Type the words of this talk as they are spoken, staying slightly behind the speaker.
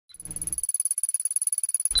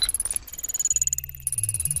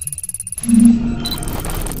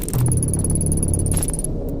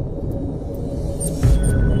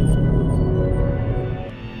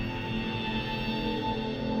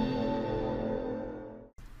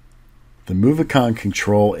The MoveIcon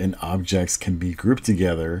control and objects can be grouped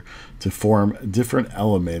together to form different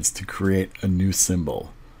elements to create a new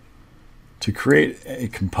symbol. To create a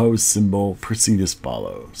composed symbol, proceed as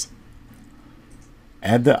follows.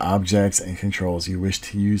 Add the objects and controls you wish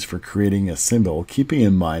to use for creating a symbol, keeping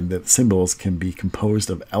in mind that symbols can be composed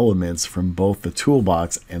of elements from both the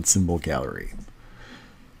toolbox and symbol gallery.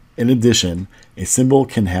 In addition, a symbol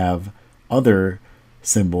can have other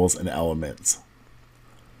symbols and elements.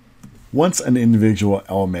 Once an individual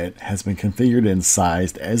element has been configured and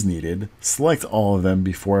sized as needed, select all of them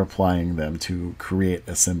before applying them to Create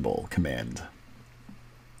a Symbol command.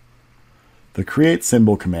 The Create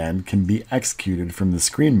Symbol command can be executed from the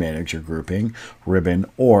Screen Manager grouping, ribbon,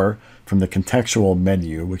 or from the contextual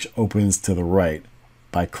menu, which opens to the right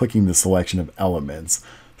by clicking the selection of elements,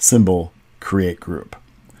 Symbol, Create Group.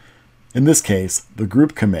 In this case, the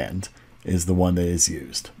Group command is the one that is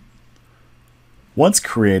used. Once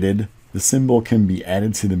created, the symbol can be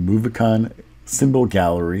added to the MoveIcon symbol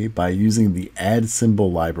gallery by using the Add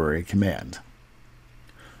Symbol Library command.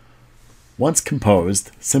 Once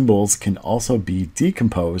composed, symbols can also be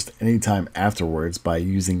decomposed anytime afterwards by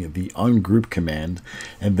using the Ungroup command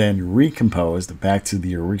and then recomposed back to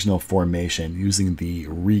the original formation using the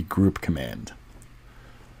Regroup command.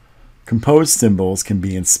 Composed symbols can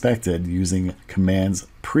be inspected using commands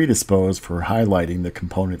predisposed for highlighting the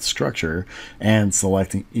component structure and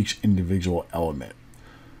selecting each individual element.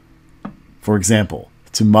 For example,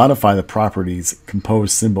 to modify the properties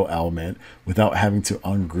composed symbol element without having to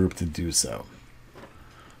ungroup to do so.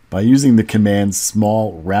 By using the command's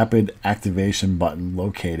small rapid activation button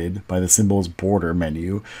located by the symbol's border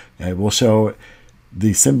menu, it will show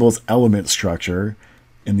the symbol's element structure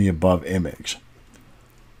in the above image.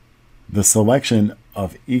 The selection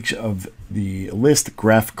of each of the list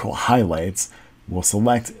graphical highlights will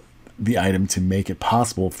select the item to make it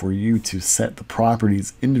possible for you to set the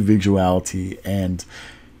properties individuality and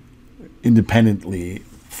independently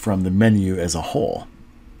from the menu as a whole.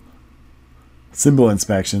 Symbol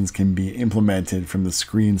inspections can be implemented from the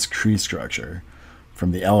screen's tree structure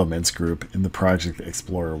from the Elements group in the Project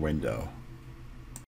Explorer window.